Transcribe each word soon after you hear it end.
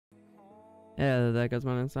Yeah, there goes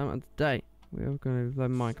my name Sam, and today we are going to play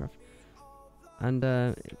Minecraft.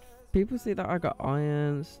 And people see that I got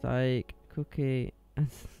iron, steak, cookie, and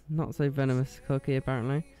not so venomous cookie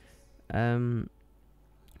apparently.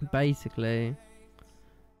 Basically,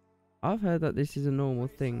 I've heard that this is a normal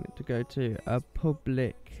thing to go to a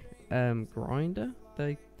public grinder.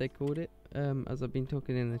 They called it as I've been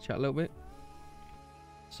talking in the chat a little bit.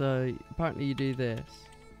 So apparently you do this.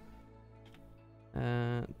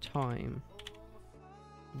 Time.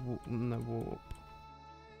 No,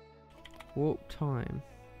 warp time.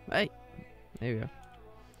 Hey, there we go.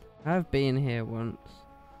 I've been here once.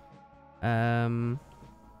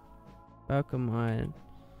 Welcome mine.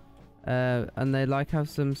 And they like have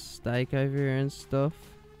some steak over here and stuff.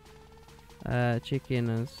 Chicken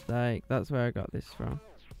and steak. That's where I got this from.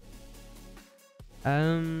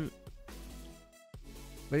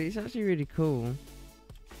 But it's actually really cool.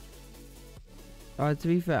 To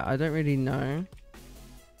be fair, I don't really know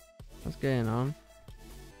what's going on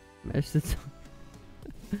most of the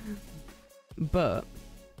time. But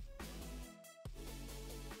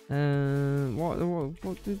what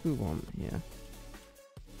did we want here?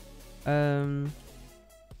 I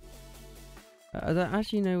don't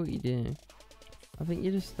actually know what you do. I think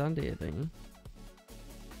you just stand here, don't you?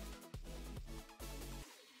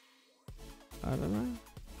 I don't know.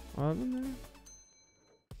 I don't know.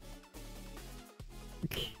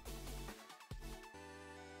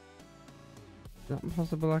 Is that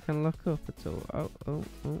possible I can look up at all? Oh,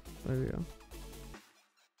 there we go.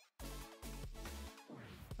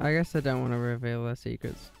 I guess I don't want to reveal their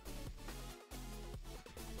secrets.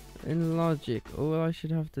 In logic, all I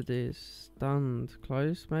should have to do is stand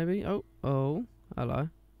close, maybe? Oh, hello.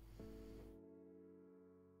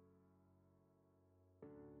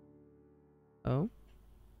 Oh.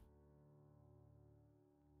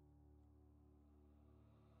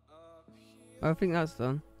 I think that's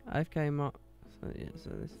done. AFK mark. So yeah,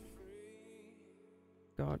 so this.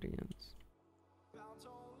 Guardians.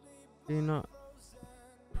 Do not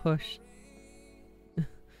push. Do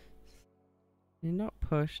not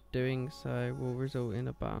push. Doing so will result in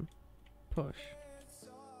a ban. Push.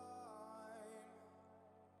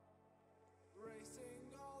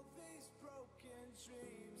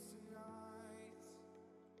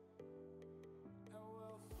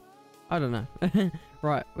 I don't know.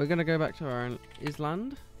 Right, we're gonna go back to our own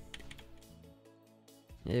island.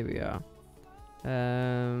 Here we are.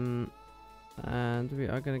 And we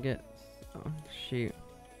are gonna get. Oh shoot!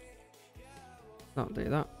 Not do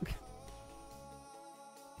that.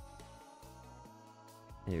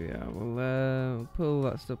 Here we are. We'll put all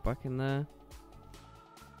that stuff back in there.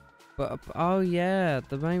 But oh yeah,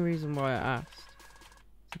 the main reason why I asked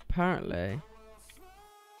is apparently.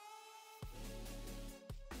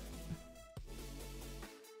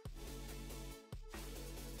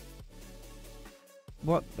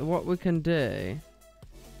 What we can do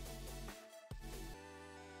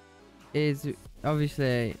is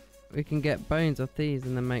obviously we can get bones off these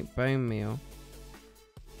and then make bone meal,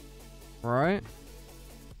 right?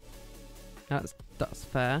 That's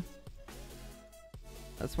fair.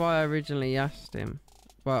 That's why I originally asked him.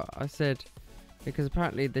 Well, I said because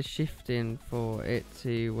apparently the shifting for it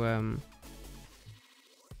to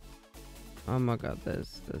oh my god,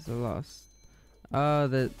 there's a lot of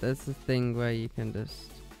there's the thing where you can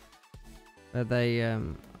just where they are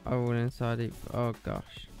all inside it. Oh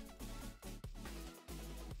gosh,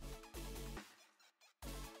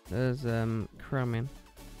 there's cramming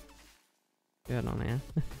going on here.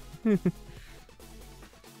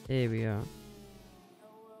 Here we are.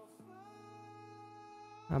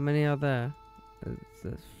 How many are there?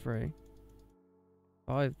 There's 3.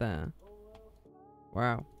 5 there.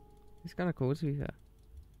 Wow, it's kind of cool to be fair.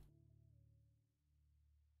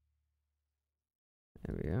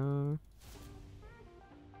 There we are.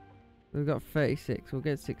 We've got 36. We'll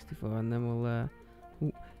get 64, and then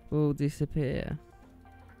we'll disappear.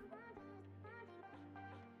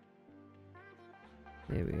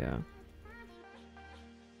 Here we are.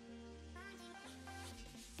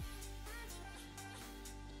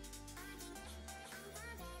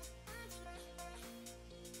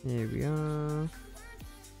 Here we are.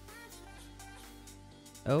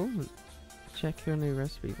 Oh, check your new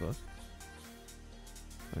recipe book.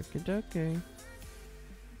 Okay.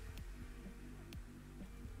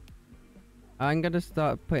 I'm gonna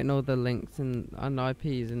start putting all the links and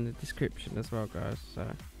IPs in the description as well, guys. So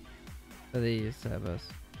for these servers.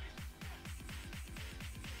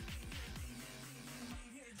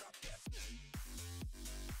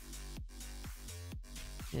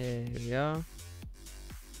 Here we are.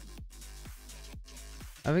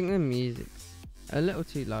 I think the music's a little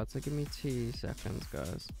too loud, so give me 2 seconds,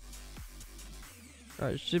 guys.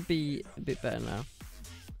 Right, it should be a bit better now.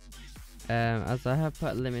 As I have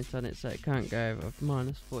put a limit on it, so it can't go over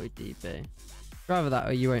minus 40 dB. Rather that,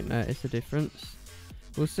 or you won't notice a difference.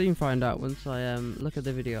 We'll soon find out once I look at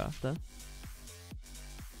the video after.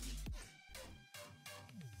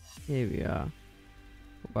 Here we are.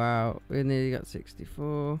 Wow, we nearly got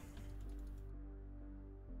 64.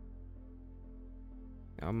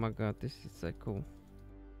 Oh my god, this is so cool.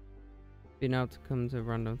 Being able to come to a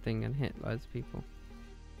random thing and hit loads of people.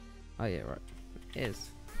 Oh yeah, right. It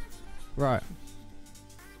is. Right.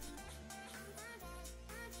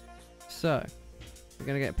 So, we're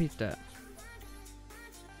gonna get a piece of dirt.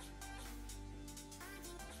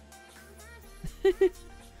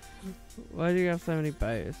 Why do you have so many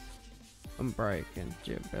bows? Unbreaking,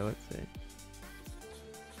 durability.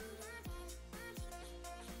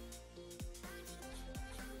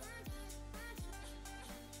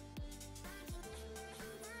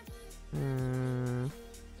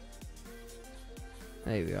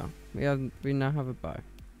 There we are. We now have a bow.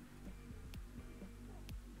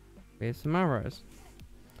 We have some arrows.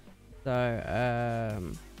 So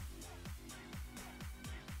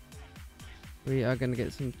we are going to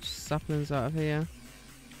get some saplings out of here.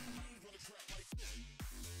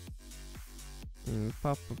 And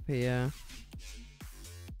pop up here.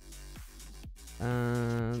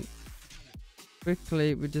 And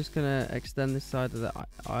quickly, we're just going to extend this side of the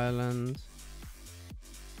island.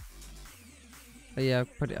 Oh yeah,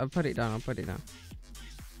 I'll put it down.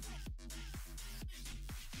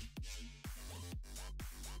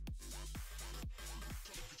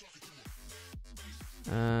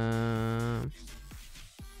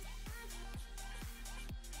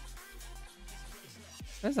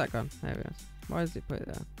 Where's that gone? There we go. Why does it put it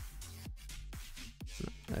there? No,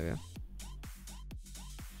 there we go.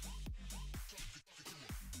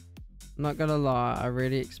 I'm not gonna lie, I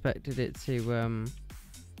really expected it to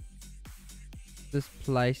just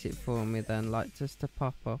place it for me then, like just to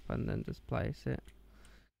pop up and then just place it.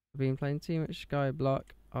 I've been playing too much Skyblock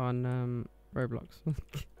on Roblox.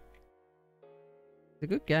 It's a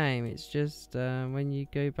good game, it's just when you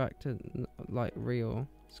go back to like real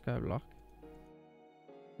Skyblock,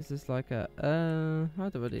 this is like a how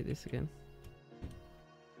do I do this again?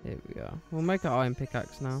 Here we are. We'll make an iron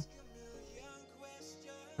pickaxe now.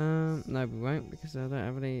 No we won't, because I don't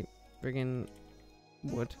have any friggin'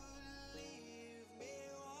 wood.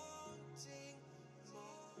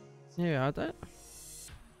 Yeah, I don't.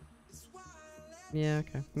 Yeah,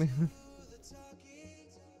 okay.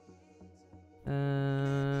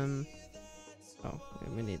 Oh, yeah,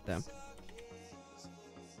 we need them.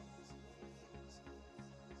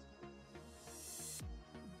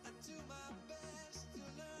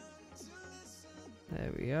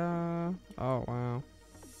 There we are. Oh wow.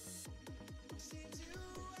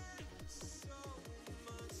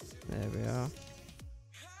 There we are.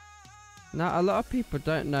 Now, a lot of people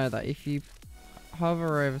don't know that if you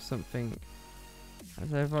hover over something,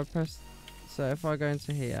 so if I go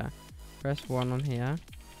into here, press 1 on here,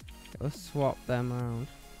 it will swap them around.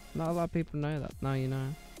 Not a lot of people know that. Now you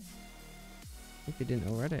know. If you didn't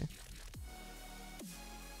already.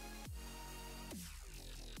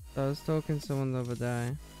 So I was talking to someone the other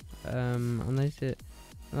day, and they said,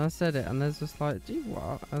 and I said it, and they're just like, "Gee,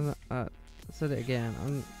 what?" And I said it again,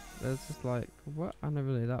 and there's just like, what? I never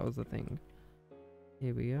knew that was a thing.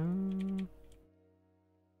 Here we are.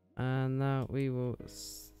 And now we will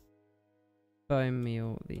bone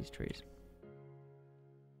meal these trees.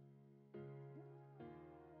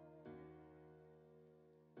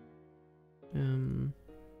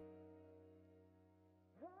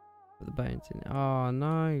 Put the bones in. Oh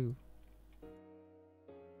no.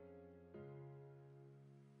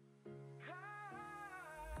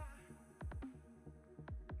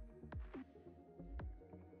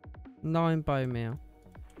 Nine bone meal.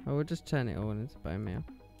 I will just turn it all into bone meal.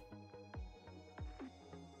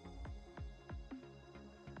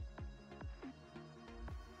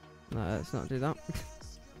 No, let's not do that.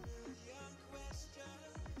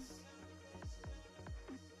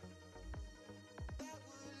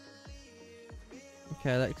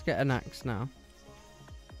 Okay, let's get an axe now.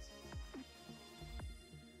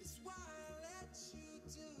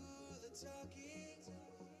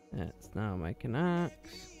 Let's now make an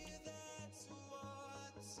axe.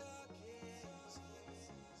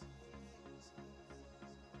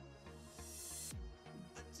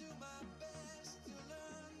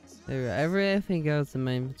 There we go. Everything else in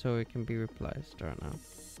my inventory can be replaced right now.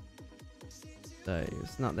 So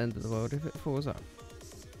it's not the end of the world if it falls up.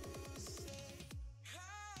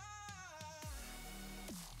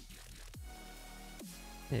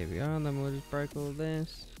 Here we are, and then we'll just break all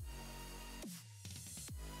this.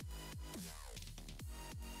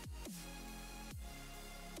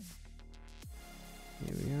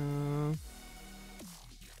 Here we are.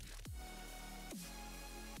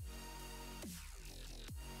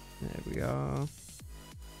 There we are.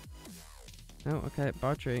 Oh, okay,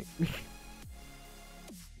 battery.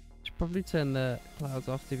 Should probably turn the clouds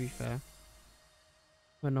off, to be fair,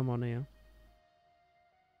 when I'm on here.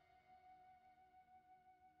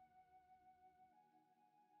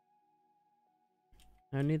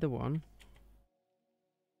 Only the one.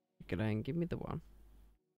 Go down, give me the one.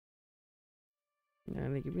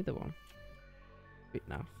 Only give me the one. Bit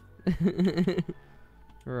enough.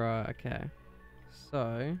 Right, okay.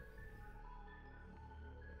 So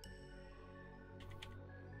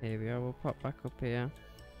here we are, we'll pop back up here.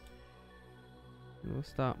 And we'll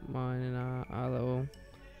start mining our little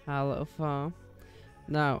farm.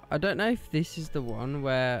 Now, I don't know if this is the one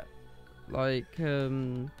where like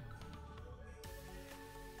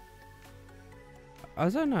I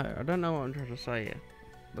don't know what I'm trying to say here.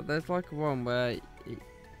 But there's like one where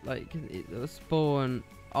it'll spawn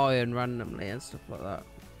iron randomly and stuff like that.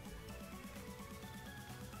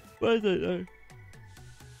 But I don't know.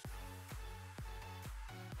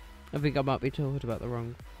 I think I might be talking about the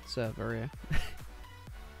wrong server here.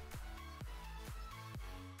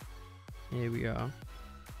 Here we are.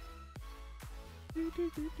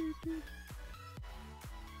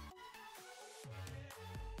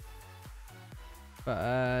 But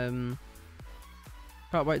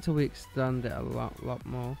can't wait till we extend it a lot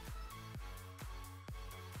more.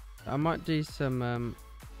 I might do some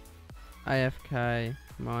AFK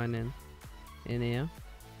mining in here.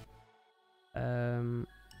 And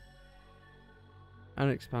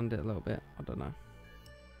expand it a little bit. I don't know.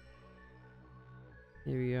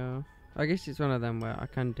 Here we are. I guess it's one of them where I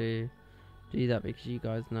can do that because you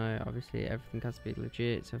guys know obviously everything has to be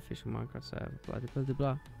legit. It's an official Minecraft server. Blah blah blah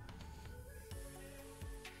blah.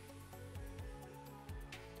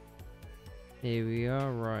 Here we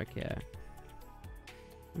are, right here.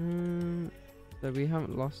 So we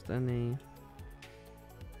haven't lost any.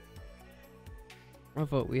 I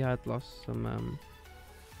thought we had lost some.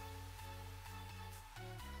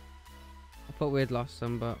 I thought we had lost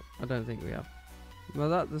some, but I don't think we have.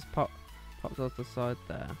 Well, that just popped off the side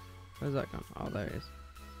there. Where's that gone? Oh, there it is.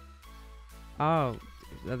 Oh,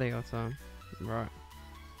 there they got some. Right.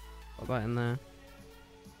 Got that in there.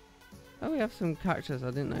 Oh, we have some cactus.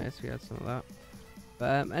 I didn't notice we had some of that.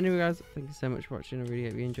 But anyway, guys, thank you so much for watching. I really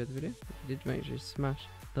hope you enjoyed the video. If you did, make sure you smash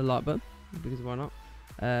the like button, because why not?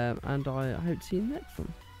 And I hope to see you in the next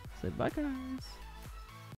one. So, bye, guys.